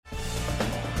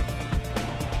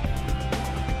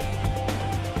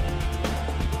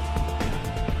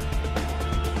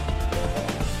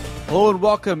Hello and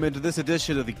welcome into this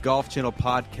edition of the Golf Channel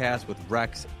podcast with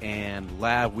Rex and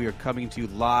Lav. We are coming to you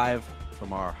live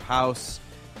from our house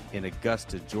in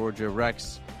Augusta, Georgia.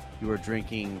 Rex, you are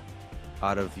drinking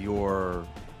out of your,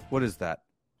 what is that?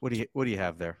 What do you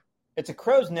have there? It's a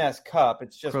crow's nest cup.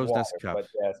 It's just crow's water, nest cup. But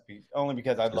yes, only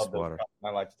because I love those water. cups and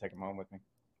I like to take them home with me.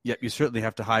 Yep, you certainly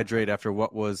have to hydrate after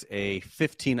what was a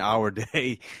 15-hour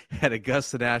day at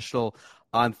Augusta National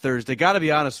on Thursday. Got to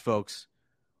be honest, folks.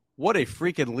 What a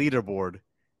freaking leaderboard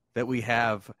that we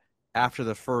have after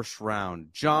the first round.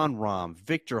 Jon Rahm,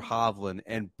 Viktor Hovland,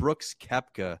 and Brooks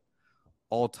Koepka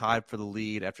all tied for the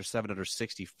lead after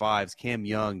 765s. Cam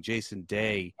Young, Jason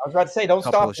Day. I was about to say, don't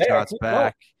couple stop of there. shots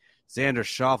back. Xander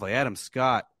Schauffele, Adam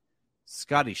Scott,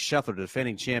 Scotty Scheffler, the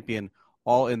defending champion,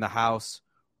 all in the house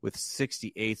with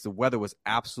 68s. The weather was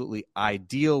absolutely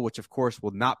ideal, which, of course,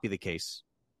 will not be the case,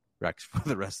 Rex, for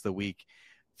the rest of the week.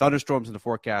 Thunderstorms in the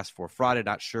forecast for Friday,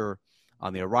 not sure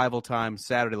on the arrival time.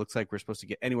 Saturday looks like we're supposed to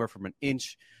get anywhere from an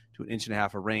inch to an inch and a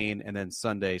half of rain, and then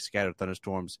Sunday, scattered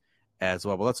thunderstorms as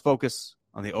well. But let's focus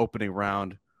on the opening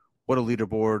round. What a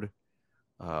leaderboard.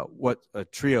 What a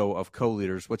trio of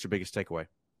co-leaders. What's your biggest takeaway?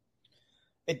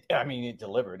 It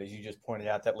delivered. As you just pointed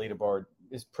out, that leaderboard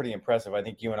is pretty impressive. I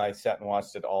think you and I sat and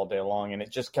watched it all day long, and it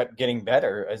just kept getting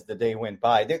better as the day went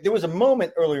by. There was a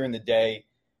moment earlier in the day,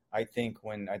 I think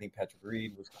Patrick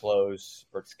Reed was close,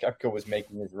 Brooks Koepka was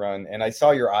making his run, and I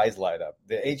saw your eyes light up.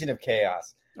 The agent of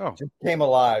chaos just came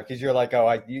alive because you're like,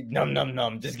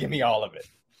 num, just give me all of it.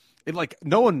 They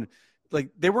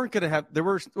weren't going to have, there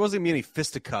wasn't going to be any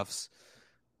fisticuffs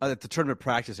at the tournament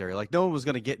practice area. Like, no one was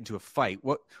going to get into a fight.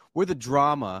 Where the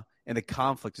drama and the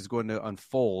conflict is going to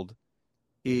unfold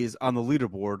is on the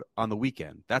leaderboard on the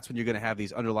weekend. That's when you're going to have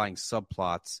these underlying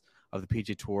subplots of the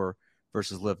PGA Tour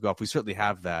versus Live Golf. We certainly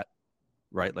have that,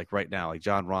 right? Like right now, like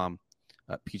Jon Rahm,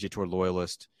 PGA Tour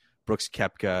loyalist, Brooks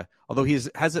Koepka. Although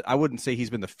I wouldn't say he's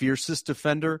been the fiercest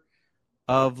defender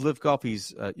of Live Golf.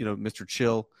 He's, Mr.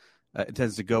 Chill,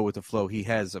 intends to go with the flow. He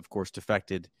has, of course,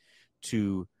 defected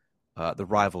to the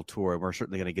rival tour, and we're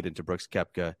certainly going to get into Brooks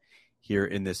Koepka here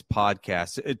in this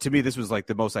podcast. To me, this was like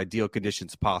the most ideal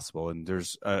conditions possible, and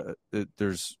there's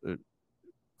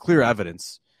clear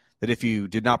evidence that if you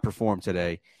did not perform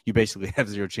today, you basically have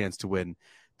zero chance to win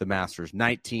the Masters.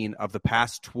 19 of the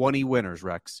past 20 winners,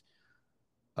 Rex,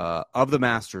 of the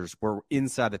Masters were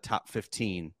inside the top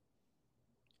 15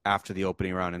 after the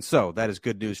opening round. And so that is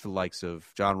good news for the likes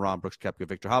of Jon Rahm, Brooks Koepka,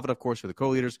 Viktor Hovland, of course, for the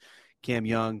co-leaders, Cam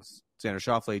Young, Xander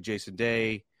Schauffele, Jason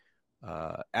Day,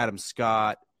 Adam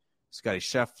Scott, Scotty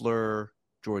Scheffler,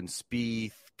 Jordan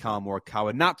Spieth, Colin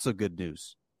Morikawa. Not so good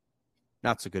news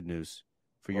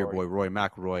for your boy Rory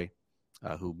McIlroy,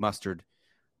 who mustered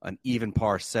an even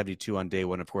par 72 on day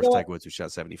one. Of course, Tiger Woods, who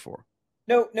shot 74.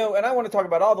 No, and I want to talk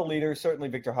about all the leaders. Certainly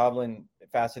Viktor Hovland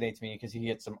fascinates me because he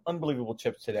hit some unbelievable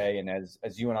chips today, and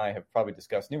as you and I have probably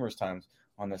discussed numerous times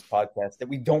on this podcast, that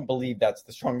we don't believe that's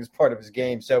the strongest part of his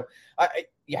game. So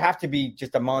you have to be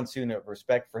just a monsoon of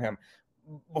respect for him.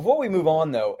 Before we move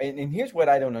on, though, and here's what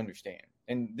I don't understand,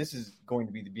 and this is going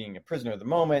to be being a prisoner of the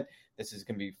moment. This is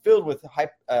going to be filled with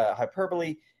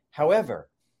hyperbole. However,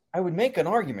 I would make an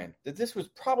argument that this was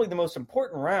probably the most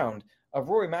important round of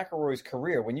Rory McIlroy's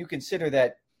career when you consider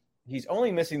that he's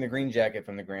only missing the green jacket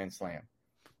from the Grand Slam.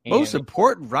 Most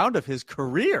important round of his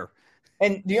career.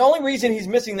 And the only reason he's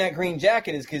missing that green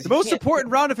jacket is because the most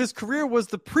important round of his career was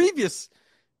the previous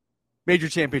major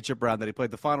championship round that he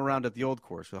played, the final round at the Old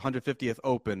Course, the 150th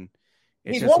Open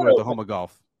in Oklahoma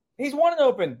Golf. He's won an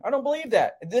Open. I don't believe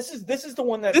that. This is the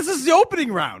one that. This is the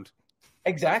opening round.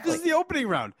 Exactly. This is the opening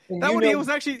round. And that one he was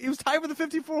tied with a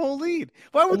 54-hole lead.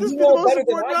 Why would this be the most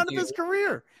important round of his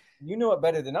career? You know it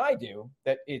better than I do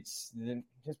that his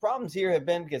problems here have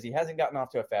been because he hasn't gotten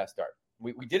off to a fast start.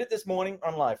 We did it this morning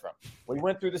on Live From. We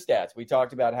went through the stats. We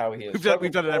talked about how he is.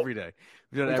 We've done it every day.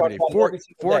 We've done it every day.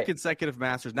 Four consecutive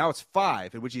Masters. Now it's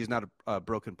 5, in which he is not a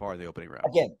broken par in the opening round.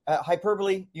 Again,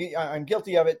 hyperbole. I'm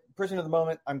guilty of it. Prisoner of the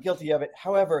moment. I'm guilty of it.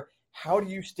 However, how do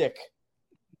you stick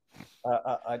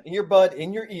an earbud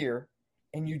in your ear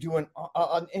and you do an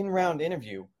in-round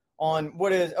interview on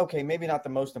what is, okay, maybe not the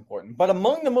most important, but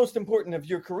among the most important of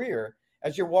your career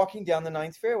as you're walking down the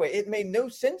ninth fairway? It made no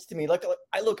sense to me.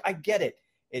 I get it.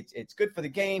 It's good for the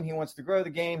game. He wants to grow the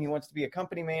game. He wants to be a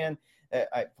company man.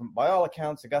 By all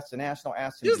accounts, Augusta National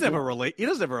asked him. He doesn't have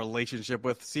a relationship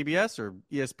with CBS or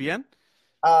ESPN.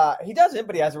 He doesn't,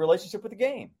 but he has a relationship with the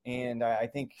game. And I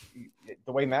think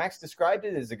the way Max described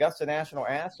it is Augusta National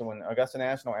asked, and when Augusta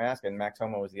National asked, and Max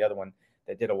Homa was the other one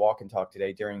that did a walk and talk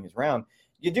today during his round,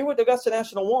 you do what Augusta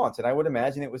National wants. And I would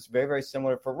imagine it was very, very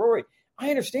similar for Rory. I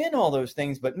understand all those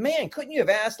things, but man, couldn't you have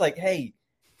asked, like, hey,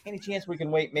 any chance we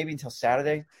can wait maybe until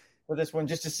Saturday for this one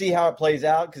just to see how it plays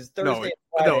out? Because Thursday,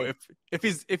 no. If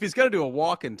he's going to do a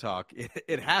walk and talk,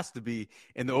 it has to be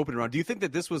in the opening round. Do you think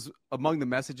that this was among the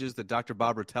messages that Dr.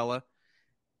 Bob Rotella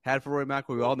had for Rory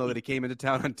McIlroy? We all know that he came into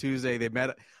town on Tuesday. They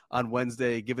met on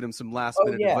Wednesday, giving him some last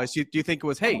minute advice. Do you think it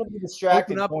was, hey, I'm going to be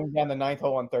distracted going down the 9th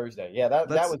hole on Thursday? Yeah, that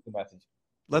was the message.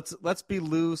 Let's be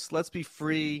loose. Let's be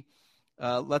free.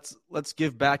 Let's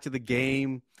give back to the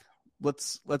game.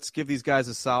 Let's give these guys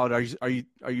a solid. Are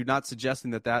you not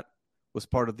suggesting that was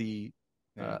part of the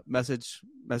message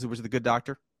with the good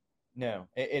doctor? No,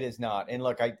 it is not. And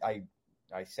look,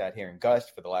 I sat here in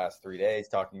gust for the last 3 days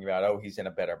talking about, he's in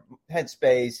a better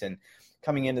headspace, and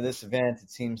coming into this event,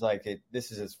 it seems like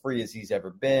this is as free as he's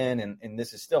ever been, and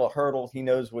this is still a hurdle. He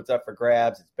knows what's up for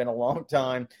grabs. It's been a long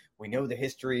time. We know the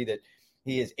history that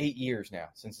he is 8 years now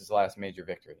since his last major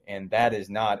victory, and that is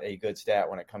not a good stat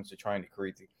when it comes to trying to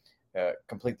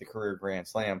complete the career Grand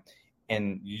Slam.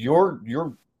 And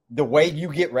the way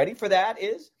you get ready for that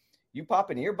is you pop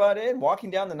an earbud in,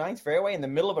 walking down the 9th fairway in the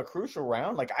middle of a crucial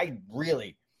round. Like, I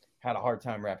really had a hard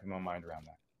time wrapping my mind around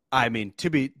that. I mean, to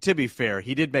be fair,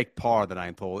 he did make par the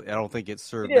 9th hole. I don't think it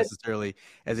served necessarily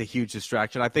as a huge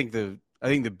distraction. I think the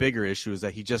bigger issue is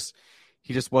that he just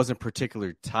wasn't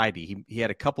particularly tidy. He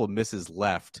had a couple of misses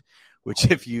left, which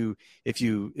if you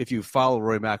follow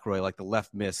Rory McIlroy, like, the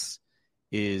left miss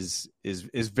is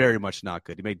very much not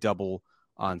good. He made double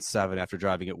on 7 after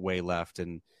driving it way left,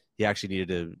 and he actually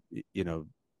needed to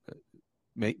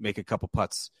make a couple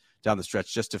putts down the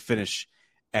stretch just to finish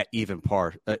at even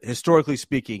par. Historically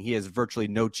speaking, he has virtually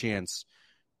no chance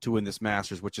to win this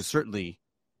Masters, which is certainly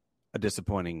a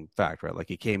disappointing fact, right? Like,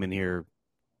 he came in here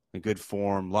in good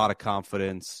form, a lot of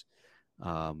confidence,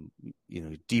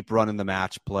 deep run in the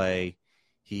match play.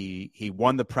 He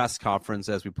won the press conference,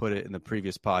 as we put it in the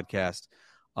previous podcast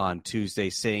on Tuesday,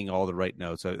 saying all the right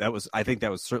notes. So I think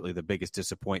that was certainly the biggest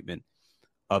disappointment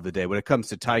of the day. When it comes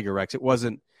to Tiger, Rex, it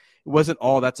wasn't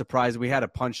all that surprising. We had a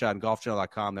punch on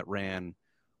golfchannel.com that ran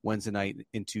Wednesday night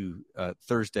into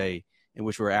Thursday, in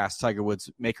which we were asked Tiger Woods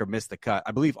make or miss the cut.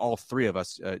 I believe all three of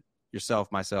us,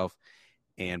 yourself, myself,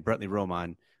 and Brentley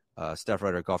Roman, staff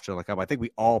writer at golfchannel.com, I think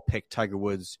we all picked Tiger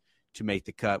Woods to make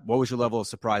the cut. What was your level of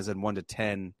surprise in 1 to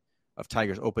 10 of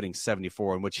Tiger's opening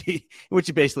 74, in which he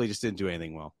basically just didn't do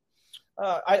anything well?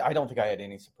 I don't think I had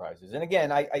any surprises. And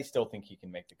again, I still think he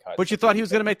can make the cut. But you thought he was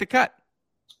going to make the cut?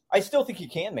 I still think he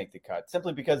can make the cut,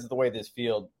 simply because of the way this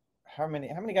field. How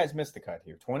many guys missed the cut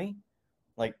here? 20?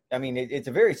 Like, I mean, it's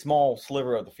a very small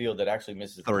sliver of the field that actually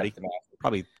misses 30,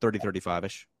 probably 30,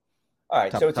 35-ish. All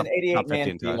right, so it's an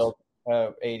 88-man field.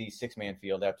 86-man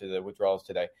field after the withdrawals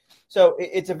today. So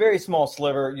it's a very small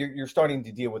sliver. You're starting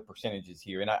to deal with percentages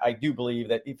here. And I do believe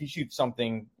that if he shoots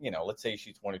something, let's say he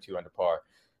shoots 1 or 2 under par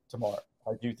tomorrow,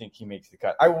 I do think he makes the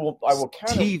cut. I will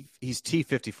He's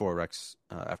T54, Rex,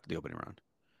 after the opening round.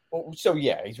 Well, so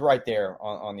yeah, he's right there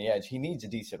on the edge. He needs a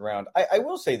decent round. I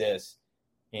will say this,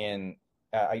 and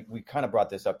we kind of brought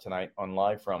this up tonight on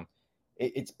Live From.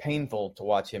 It's painful to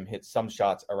watch him hit some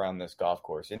shots around this golf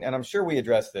course. And I'm sure we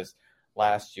addressed this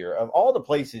last year. Of all the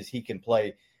places he can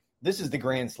play, this is the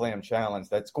Grand Slam Challenge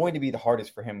that's going to be the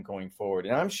hardest for him going forward.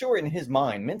 And I'm sure in his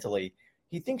mind, mentally,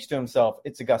 he thinks to himself,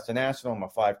 it's Augusta National. I'm a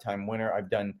 5-time winner. I've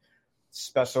done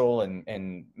special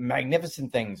and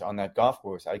magnificent things on that golf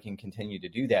course. I can continue to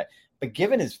do that. But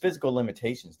given his physical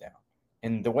limitations now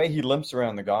and the way he limps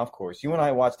around the golf course, you and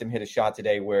I watched him hit a shot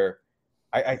today where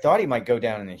I thought he might go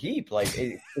down in a heap. Like,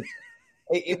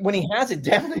 when he has a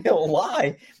downhill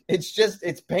lie,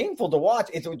 it's painful to watch.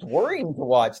 It's worrying to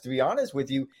watch, to be honest with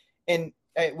you. And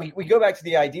we go back to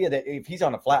the idea that if he's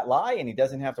on a flat lie and he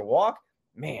doesn't have to walk,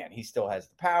 man, he still has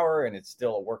the power, and it's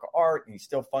still a work of art, and he's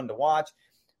still fun to watch.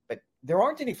 But there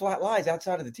aren't any flat lies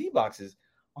outside of the tee boxes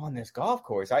on this golf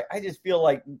course. I just feel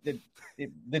like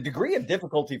the degree of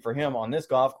difficulty for him on this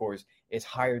golf course is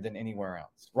higher than anywhere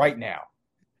else right now.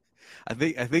 I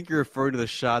think you're referring to the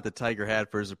shot that Tiger had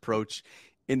for his approach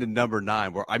into number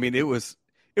 9, where, I mean, it was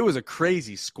a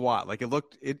crazy squat. Like, it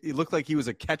looked like he was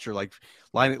a catcher, like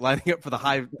lining up for the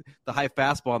high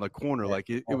fastball in the corner. Like,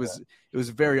 it was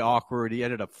very awkward. He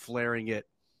ended up flaring it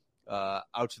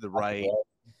out to the right.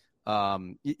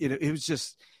 It was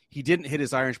just, he didn't hit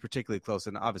his irons particularly close.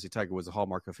 And obviously Tiger was a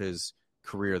hallmark of his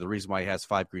career. The reason why he has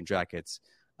 5 green jackets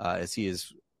is he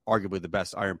is arguably the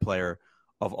best iron player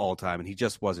of all time, and he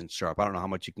just wasn't sharp. I don't know how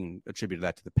much you can attribute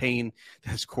that to the pain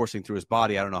that's coursing through his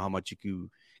body. I don't know how much you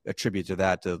can attribute to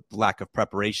that, to lack of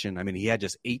preparation. I mean, he had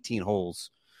just 18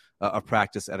 holes of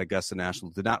practice at Augusta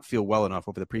National. Did not feel well enough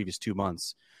over the previous 2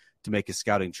 months to make his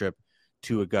scouting trip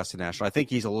to Augusta National. I think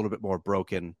he's a little bit more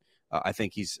broken. I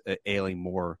think he's ailing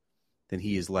more than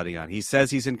he is letting on. He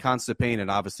says he's in constant pain, and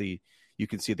obviously you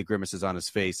can see the grimaces on his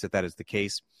face that is the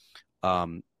case.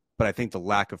 But I think the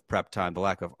lack of prep time, the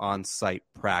lack of on-site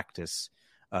practice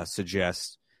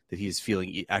suggests that he is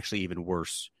feeling actually even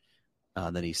worse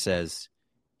than he says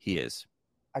he is.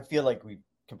 I feel like we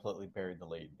completely buried the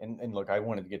lead. And look, I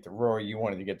wanted to get to Rory. You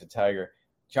wanted to get to Tiger.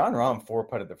 Jon Rahm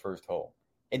 4-putted the first hole.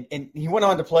 And he went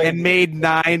on to play. And made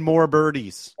 9 more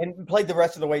birdies. And played the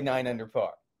rest of the way 9 under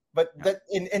par. But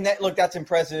that's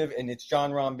impressive. And it's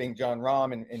Jon Rahm being Jon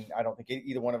Rahm. And I don't think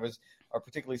either one of us are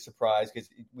particularly surprised because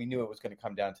we knew it was going to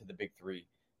come down to the big three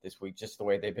this week, just the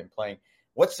way they've been playing.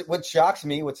 What shocks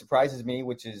me, what surprises me,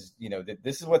 which is, that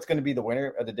this is what's going to be the winner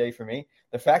of the day for me.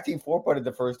 The fact he 4-putted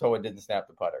the first hole and didn't snap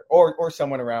the putter or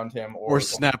someone around him or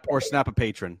snap a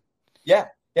patron. Yeah.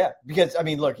 Yeah. Because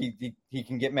look, he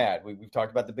can get mad. We've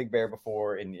talked about the big bear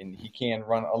before and he can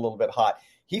run a little bit hot.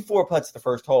 He 4-putts the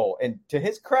first hole. And to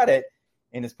his credit,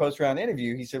 in his post-round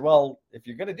interview, he said, well, if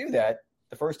you're going to do that,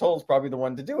 the first hole is probably the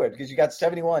one to do it because you got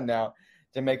 71 now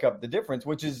to make up the difference,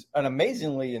 which is an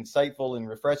amazingly insightful and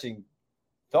refreshing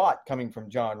thought coming from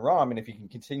Jon Rahm. And if he can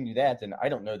continue that, then I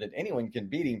don't know that anyone can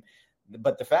beat him.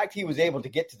 But the fact he was able to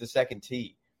get to the second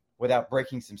tee without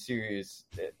breaking some serious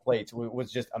plates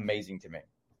was just amazing to me.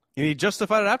 And he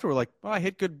justified it afterward, like, I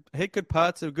hit good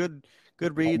putts, good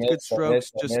reads, good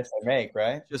strokes.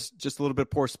 Just a little bit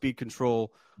poor speed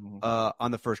control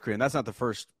on the first green. That's not the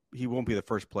first. He won't be the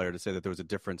first player to say that there was a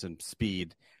difference in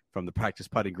speed from the practice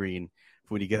putting green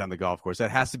when you get on the golf course.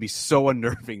 That has to be so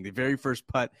unnerving. The very first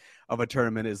putt of a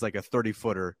tournament is like a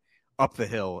 30-footer up the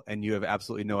hill, and you have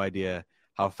absolutely no idea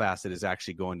how fast it is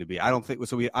actually going to be. I don't think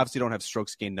so. We obviously don't have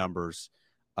strokes gained numbers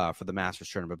for the Masters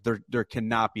tournament. But there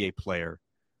cannot be a player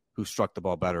who struck the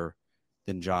ball better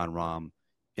than Jon Rahm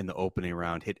in the opening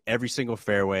round. Hit every single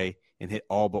fairway and hit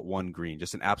all but one green.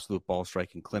 Just an absolute ball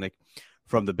striking clinic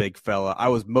from the big fella. I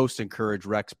was most encouraged,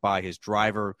 Rex, by his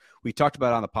driver. We talked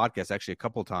about it on the podcast actually a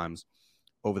couple of times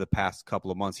over the past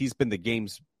couple of months. He's been the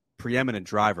game's preeminent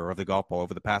driver of the golf ball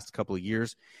over the past couple of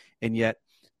years, and yet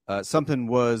something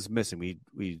was missing.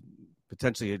 We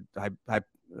potentially had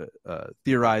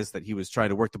theorized that he was trying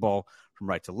to work the ball from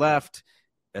right to left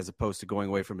as opposed to going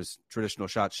away from his traditional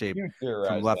shot shape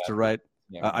from left to right.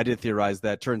 Yeah. I did theorize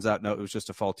that. Turns out, no, it was just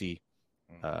a faulty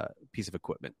piece of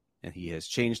equipment. And he has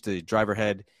changed the driver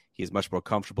head. He is much more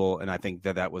comfortable, and I think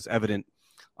that was evident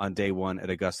on day one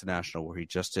at Augusta National, where he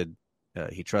trusted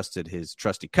his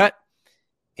trusty cut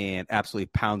and absolutely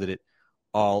pounded it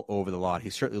all over the lot. He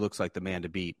certainly looks like the man to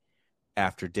beat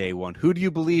after day one. Who do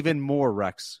you believe in more,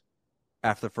 Rex,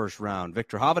 after the first round?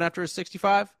 Viktor Hovland after his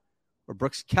 65 or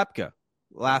Brooks Koepka,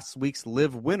 last week's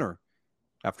live winner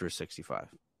after his 65?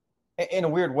 In a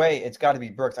weird way, it's got to be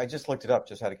Brooks. I just looked it up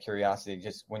just out of curiosity,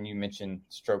 just when you mentioned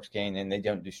strokes gained, and they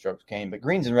don't do strokes gained. But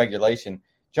greens in regulation,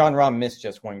 Jon Rahm missed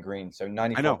just one green, so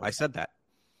 94%. I know, I said that.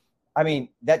 I mean,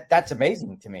 that's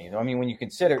amazing to me. I mean, when you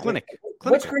consider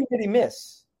which green did he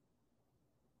miss?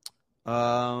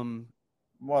 Well,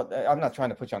 I'm not trying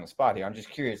to put you on the spot here. I'm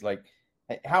just curious, like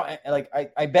how, like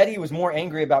I bet he was more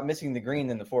angry about missing the green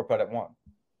than the 4-putt at one.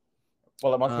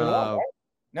 Well, it must have been one, right?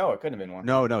 No, it couldn't have been one.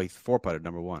 No, he 4-putted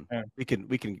number one. Yeah. We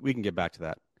can get back to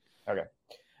that. Okay.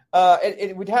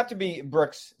 It would have to be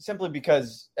Brooks simply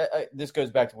because this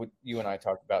goes back to what you and I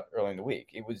talked about earlier in the week.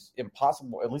 It was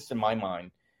impossible, at least in my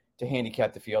mind, to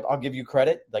handicap the field. I'll give you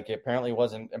credit. Like, it apparently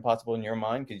wasn't impossible in your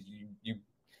mind because you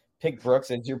picked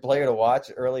Brooks as your player to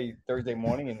watch early Thursday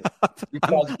morning. And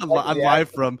I'm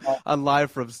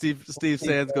live from Steve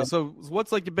Sands goes, so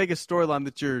what's like your biggest storyline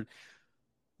that you're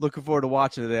looking forward to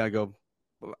watching today? I go,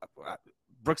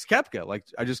 Brooks Koepka. Like,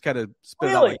 I just kind of spit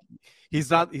it out. Like, he's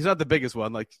not the biggest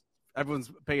one. Like,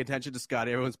 everyone's paying attention to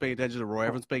Scotty, everyone's paying attention to Roy,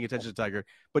 everyone's paying attention to Tiger.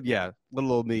 But yeah,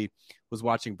 little old me was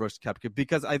watching Brooks Koepka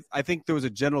because I think there was a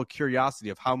general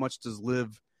curiosity of how much does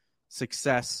live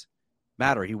success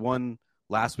matter. He won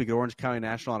last week at Orange County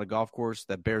National on a golf course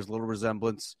that bears little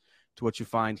resemblance to what you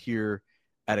find here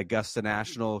at Augusta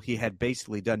National. He had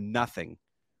basically done nothing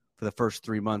for the first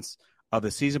 3 months of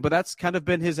the season, but that's kind of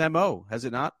been his MO, has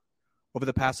it not? Over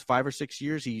the past 5 or 6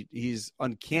 years, he's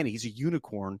uncanny. He's a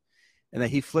unicorn, and that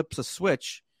he flips a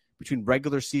switch between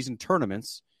regular season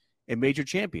tournaments and major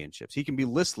championships. He can be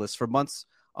listless for months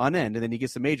on end, and then he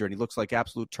gets a major, and he looks like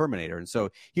absolute Terminator. And so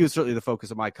he was certainly the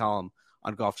focus of my column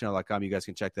on golfchannel.com. You guys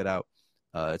can check that out.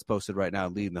 It's posted right now,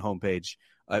 leading the homepage.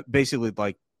 Basically,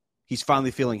 like, he's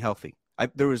finally feeling healthy.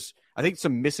 There was, I think,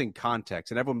 some missing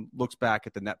context, and everyone looks back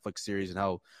at the Netflix series and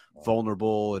how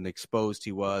vulnerable and exposed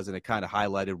he was, and it kind of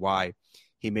highlighted why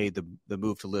he made the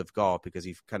move to live golf, because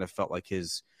he kind of felt like he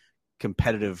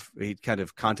kind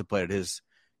of contemplated his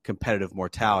competitive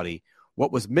mortality.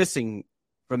 What was missing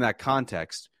from that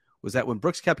context was that when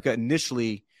Brooks Koepka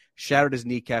initially shattered his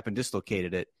kneecap and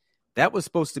dislocated it, that was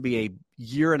supposed to be a 1.5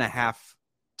 year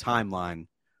timeline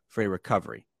for a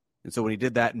recovery. And so when he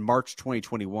did that in March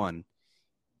 2021,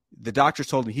 the doctors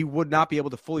told him he would not be able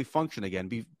to fully function again,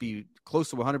 be close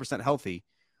to 100% healthy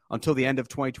until the end of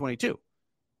 2022.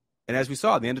 And as we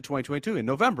saw at the end of 2022, in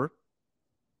November,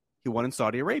 he won in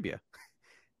Saudi Arabia.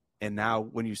 And now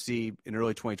when you see in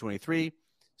early 2023,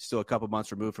 still a couple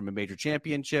months removed from a major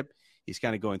championship, he's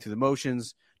kind of going through the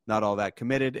motions, not all that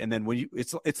committed. And then when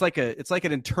it's like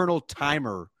an internal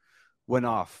timer went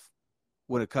off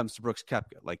when it comes to Brooks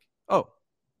Koepka. Like, oh,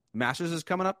 Masters is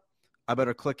coming up. I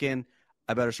better click in.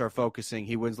 I better start focusing.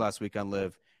 He wins last week on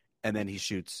Live, and then he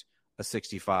shoots a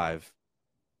 65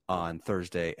 on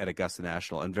Thursday at Augusta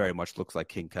National and very much looks like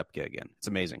King Koepka again. It's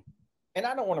amazing. And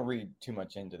I don't want to read too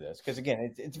much into this because,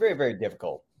 again, it's very, very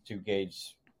difficult to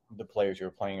gauge the players who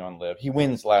are playing on Live. He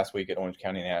wins last week at Orange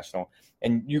County National,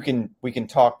 and we can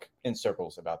talk in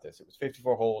circles about this. It was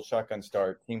 54 holes, shotgun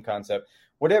start, team concept,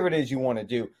 whatever it is you want to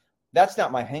do. That's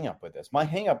not my hang-up with this. My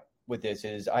hang-up with this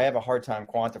is I have a hard time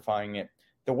quantifying it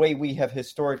the way we have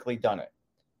historically done it,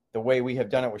 the way we have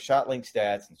done it with shot link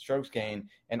stats and strokes gained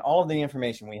and all of the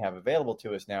information we have available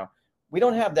to us now. We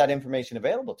don't have that information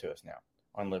available to us now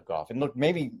on Live Golf. And look,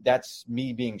 maybe that's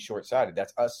me being short-sighted.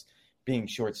 That's us being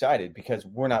short-sighted because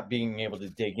we're not being able to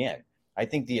dig in. I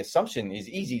think the assumption is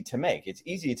easy to make. It's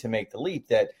easy to make the leap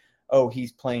that, oh,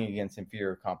 he's playing against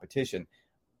inferior competition.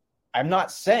 I'm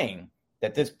not saying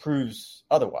that this proves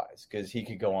otherwise because he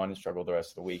could go on and struggle the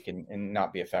rest of the week and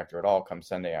not be a factor at all come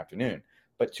Sunday afternoon.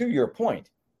 But to your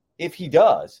point, if he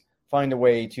does find a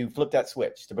way to flip that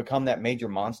switch, to become that major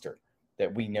monster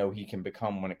that we know he can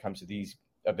become when it comes to these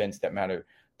events that matter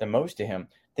the most to him,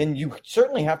 then you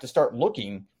certainly have to start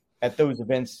looking at those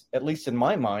events, at least in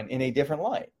my mind, in a different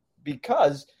light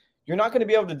because you're not going to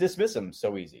be able to dismiss them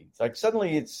so easy. It's like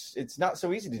suddenly it's not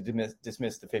so easy to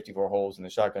dismiss the 54 holes and the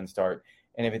shotgun start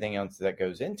and everything else that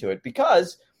goes into it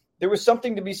because there was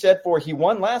something to be said for he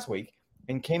won last week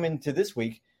and came into this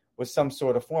week with some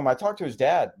sort of form. I talked to his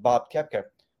dad, Bob Koepka,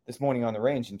 this morning on the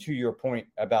range, and to your point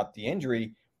about the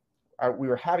injury, we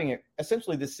were having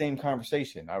essentially the same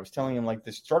conversation. I was telling him like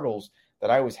the struggles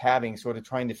that I was having sort of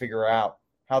trying to figure out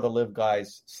how the Live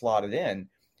guys slotted in.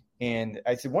 And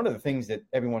I said, one of the things that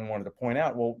everyone wanted to point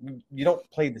out, well, you don't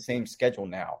play the same schedule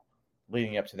now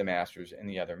leading up to the Masters and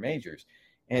the other majors.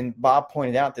 And Bob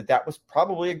pointed out that that was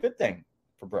probably a good thing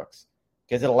for Brooks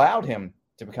because it allowed him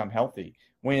to become healthy.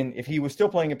 When if he was still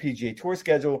playing a PGA Tour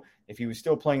schedule, if he was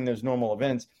still playing those normal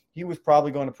events, he was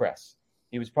probably going to press.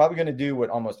 He was probably going to do what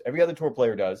almost every other tour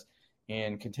player does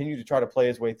and continue to try to play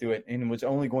his way through it and was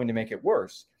only going to make it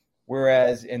worse.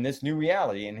 Whereas in this new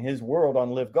reality, in his world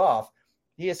on Live Golf,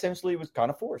 he essentially was kind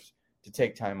of forced to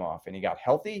take time off and he got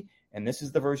healthy. And this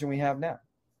is the version we have now.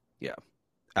 Yeah.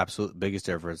 Absolute biggest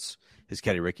difference, his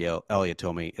caddy Ricky Elliott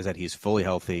told me, is that he's fully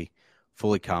healthy,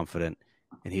 fully confident,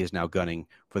 and he is now gunning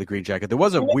for the green jacket. There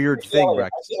was a weird thing,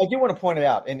 Rex. I do want to point it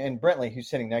out, and Brentley, who's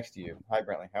sitting next to you. Hi,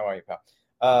 Brentley. How are you,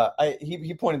 pal?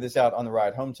 He pointed this out on the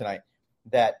ride home tonight,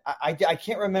 that I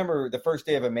can't remember the first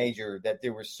day of a major that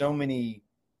there were so many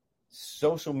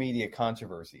social media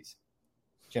controversies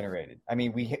generated. I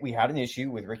mean, we had an issue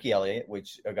with Ricky Elliott,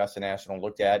 which Augusta National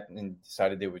looked at and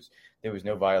decided there was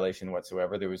no violation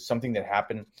whatsoever. There was something that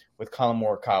happened with Colin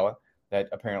Morikawa that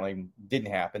apparently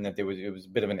didn't happen. That it was a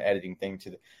bit of an editing thing to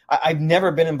the. I've never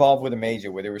been involved with a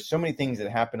major where there were so many things that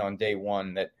happened on day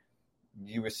one that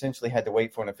you essentially had to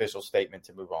wait for an official statement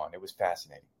to move on. It was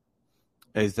fascinating.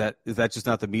 Is that just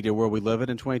not the media world we live in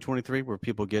 2023, where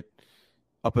people get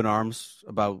up in arms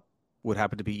about what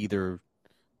happened to be either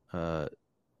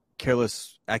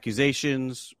careless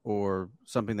accusations or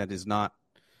something that is not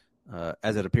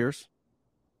as it appears?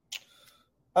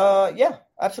 Yeah,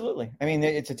 absolutely. I mean,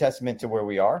 it's a testament to where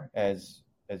we are as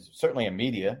certainly a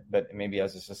media, but maybe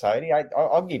as a society.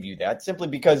 I'll give you that simply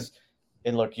because,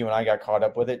 and look, you and I got caught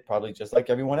up with it probably just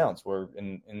like everyone else. We're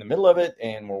in the middle of it,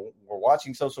 and we're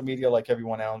watching social media like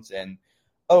everyone else. And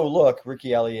oh, look,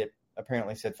 Ricky Elliott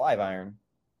apparently said 5-iron,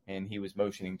 and he was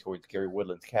motioning towards Gary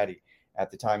Woodland's caddy at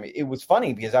the time. It was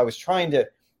funny because I was trying to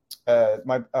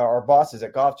our bosses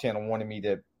at Golf Channel wanted me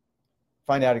to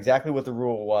find out exactly what the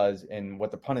rule was and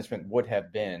what the punishment would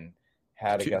have been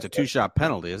had it's a 2-shot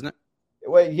penalty, isn't it?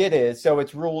 Well, it is. So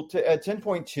it's rule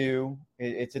 10.2.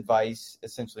 It's advice,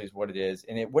 essentially, is what it is.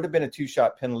 And it would have been a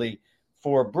 2-shot penalty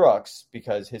for Brooks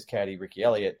because his caddy, Ricky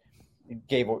Elliott,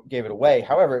 gave it away.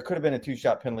 However, it could have been a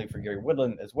 2-shot penalty for Gary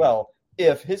Woodland as well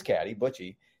if his caddy,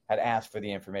 Butchie, had asked for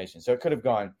the information. So it could have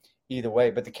gone either way.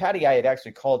 But the caddy I had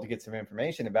actually called to get some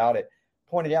information about it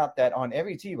pointed out that on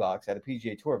every tee box at a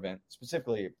PGA Tour event,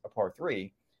 specifically a par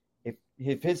 3,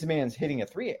 if his man's hitting an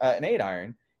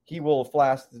 8-iron, he will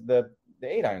flash the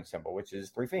 8-iron symbol, which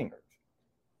is 3 fingers.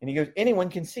 And he goes,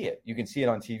 anyone can see it. You can see it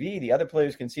on TV. The other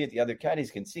players can see it. The other caddies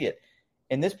can see it.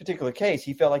 In this particular case,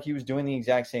 he felt like he was doing the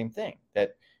exact same thing,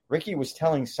 that Ricky was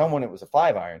telling someone it was a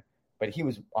 5-iron, but he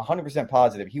was 100%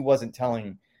 positive he wasn't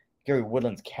telling Gary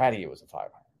Woodland's caddy it was a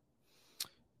 5-iron.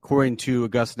 According to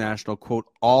Augusta National, quote,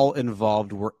 all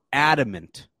involved were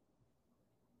adamant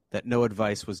that no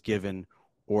advice was given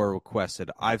or requested.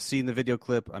 I've seen the video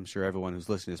clip. I'm sure everyone who's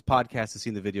listening to this podcast has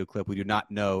seen the video clip. We do not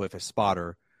know if a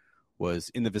spotter was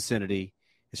in the vicinity.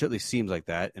 It certainly seems like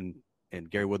that. And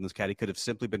Gary Woodland's caddy could have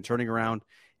simply been turning around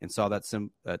and saw that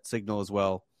signal as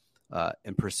well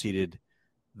and proceeded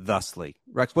thusly.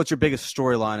 Rex, what's your biggest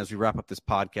storyline as we wrap up this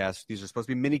podcast? These are supposed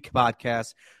to be mini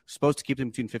podcasts. We're supposed to keep them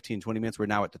between 15 and 20 minutes. We're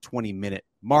now at the 20-minute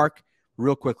mark.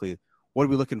 Real quickly, what are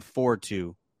we looking forward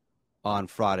to on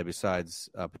Friday besides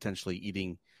potentially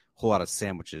eating a whole lot of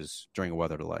sandwiches during a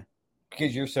weather delay?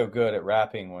 Because you're so good at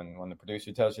rapping when the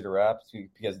producer tells you to rap,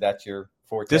 because that's your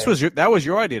forte. That was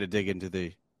your idea to dig into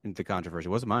the controversy.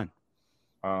 It wasn't mine.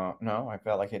 No, I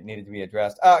felt like it needed to be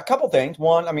addressed. A couple things.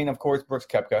 One, I mean, of course, Brooks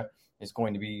Koepka is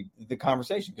going to be the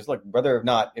conversation. Because, look, whether or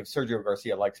not, if Sergio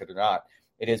Garcia likes it or not,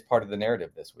 it is part of the narrative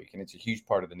this week, and it's a huge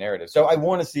part of the narrative. So I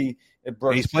want to see if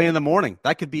Brooks. He's playing in the morning.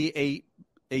 That could be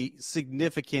a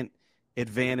significant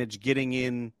advantage, getting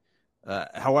in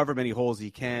however many holes he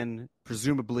can,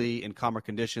 presumably in calmer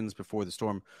conditions before the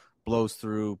storm blows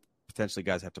through. Potentially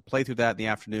guys have to play through that in the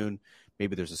afternoon.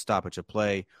 Maybe there's a stoppage of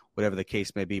play, whatever the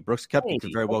case may be. Brooks Koepka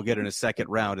could very well get in a second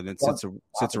round and then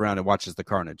sits around and watches the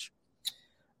carnage.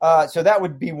 So that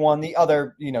would be one. The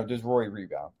other, does Rory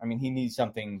rebound? I mean, he needs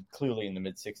something clearly in the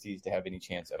mid-60s to have any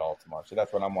chance at all tomorrow. So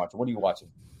that's what I'm watching. What are you watching?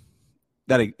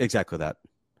 Exactly that.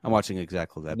 I'm watching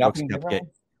exactly that. Nothing Brooks Koepka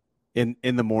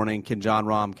in the morning. Can Jon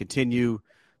Rahm continue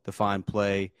the fine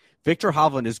play? Viktor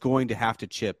Hovland is going to have to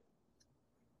chip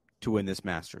to win this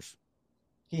Masters.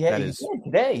 He did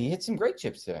today. He hit some great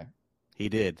chips today. He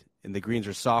did. And the greens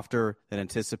are softer than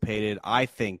anticipated. I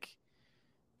think,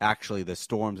 actually, the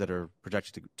storms that are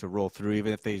projected to roll through,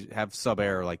 even if they have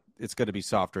sub-air, it's going to be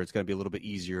softer. It's going to be a little bit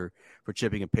easier for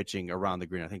chipping and pitching around the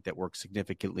green. I think that works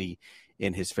significantly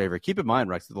in his favor. Keep in mind,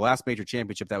 Rex, the last major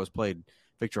championship that was played,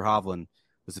 Viktor Hovland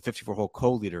was the 54-hole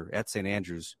co-leader at St.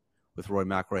 Andrews with Rory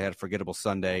McIlroy. Had a forgettable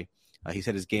Sunday. He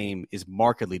said his game is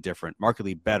markedly different,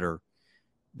 markedly better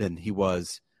than he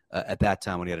was at that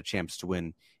time when he had a chance to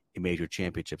win a major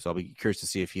championship. So I'll be curious to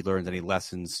see if he learns any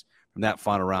lessons from that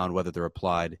final round, whether they're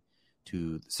applied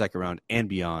to the second round and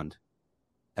beyond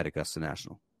at Augusta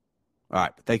National. All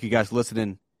right. Thank you guys for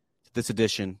listening to this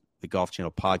edition of the Golf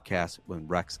Channel podcast with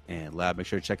Rex and Lav. Make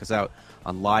sure to check us out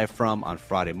on Live From on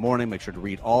Friday morning. Make sure to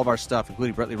read all of our stuff,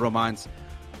 including Brentley Romines,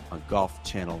 on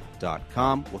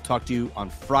golfchannel.com. We'll talk to you on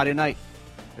Friday night.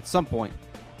 At some point,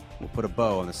 we'll put a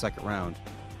bow on the second round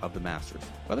of the Masters.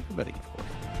 Weather permitting, of course.